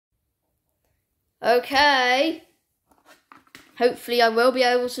Okay. Hopefully I will be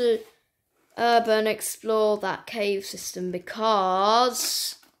able to urban explore that cave system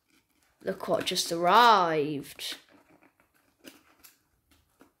because look what just arrived.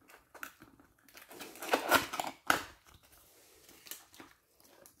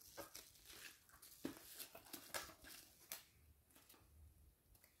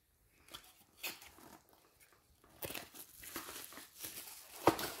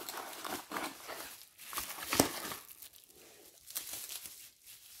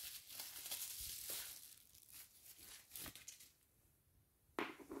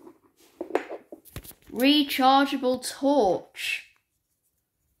 Rechargeable torch.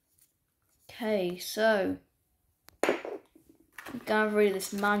 Okay, so I'm gonna read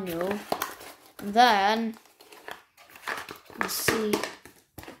this manual and then let's see.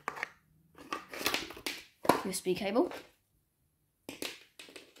 USB cable.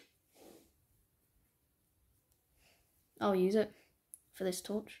 I'll use it for this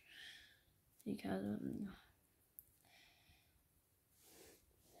torch. You can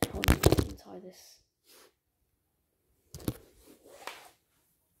hold on, tie this.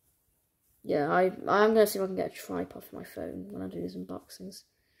 Yeah, I'm gonna see if I can get a tripod for my phone when I do these unboxings.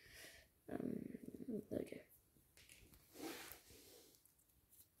 There we go.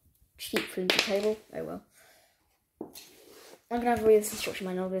 Cheap printer cable. Oh well. I'm gonna have a read this instruction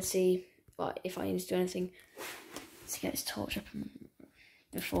manual. I'm gonna see if I need to do anything to get this torch up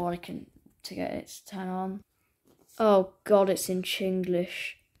before I can to get it to turn on. Oh god, it's in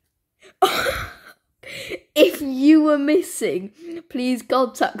Chinglish. If you were missing, please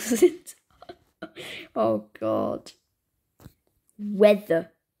contact us. Oh god.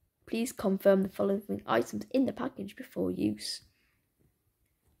 Weather. Please confirm the following items in the package before use.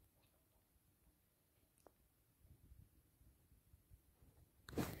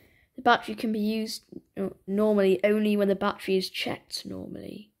 The battery can be used normally only when the battery is checked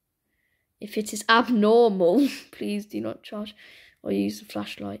normally. If it is abnormal, please do not charge or use the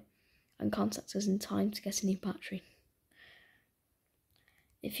flashlight and contact us in time to get a new battery.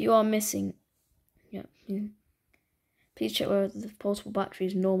 If you are missing, please check whether the portable battery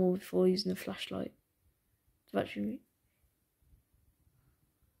is normal before using the flashlight. The battery.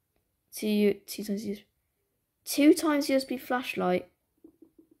 Two times USB flashlight.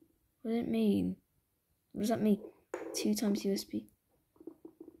 What does it mean? What does that mean? 2 times USB.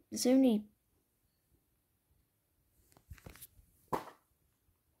 There's only.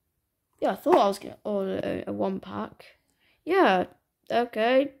 Yeah, I thought I was gonna order a 1-pack. Yeah,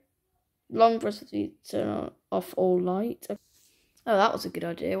 okay. Long press to turn off all light. Oh, that was a good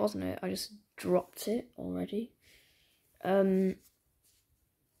idea, wasn't it? I just dropped it already. It's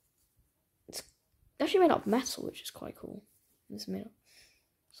actually made out of metal, which is quite cool. It's made up.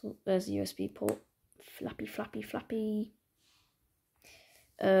 So there's the USB port. Flappy, flappy, flappy.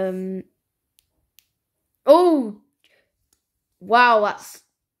 Oh! Wow, that's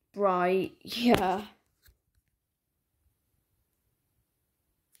bright. Yeah.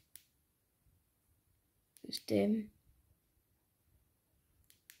 It's dim.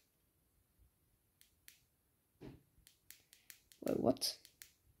 Wait, what?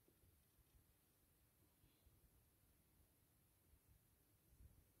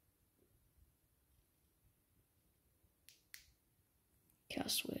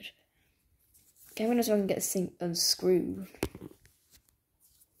 That's weird. Okay, I'm gonna see if I can get this thing unscrewed.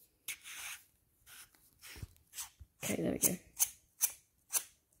 Okay, there we go.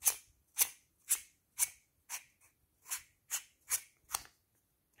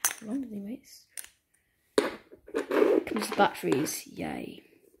 How long do they waste? Comes with batteries, yay.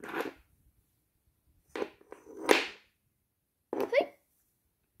 I think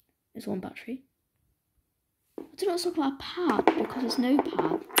there's one battery. I don't know what's talking about a pad because there's no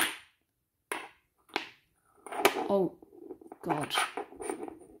pad. Oh god.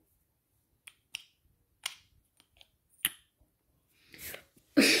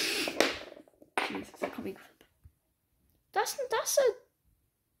 Jesus, that can't be. That's a.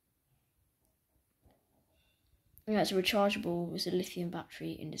 Yeah, it's a rechargeable. It's a lithium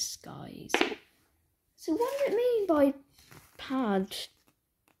battery in disguise. So what does it mean by pad?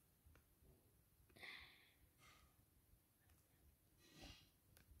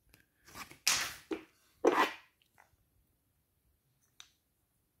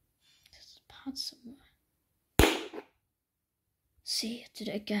 There's a pad somewhere. See, I did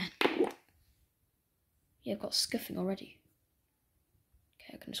it again. Yeah, I've got scuffing already.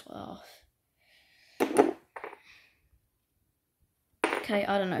 Okay, I can just wipe that off. Okay,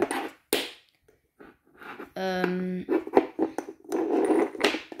 I don't know.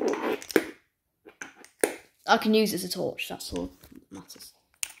 I can use it as a torch. That's all that matters.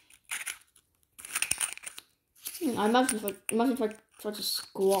 I imagine if I try to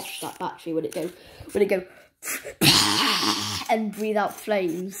squash that battery, would it go and breathe out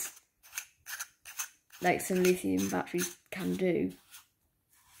flames like some lithium batteries can do?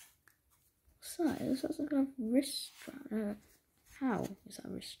 What's that? Is that some kind of wrist strap? How is that a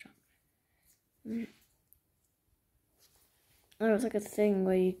wrist strap? Oh, it's like a thing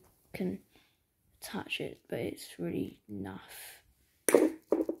where you can attach it, but it's really naff.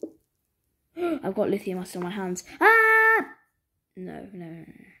 I've got lithium acid on my hands. Ah! No.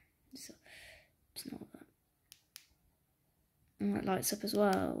 It's not that. And that lights up as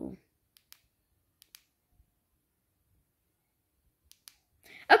well.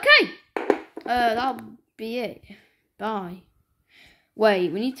 Okay! That'll be it. Bye.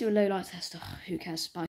 Wait, we need to do a low light test. Oh, who cares? Bye.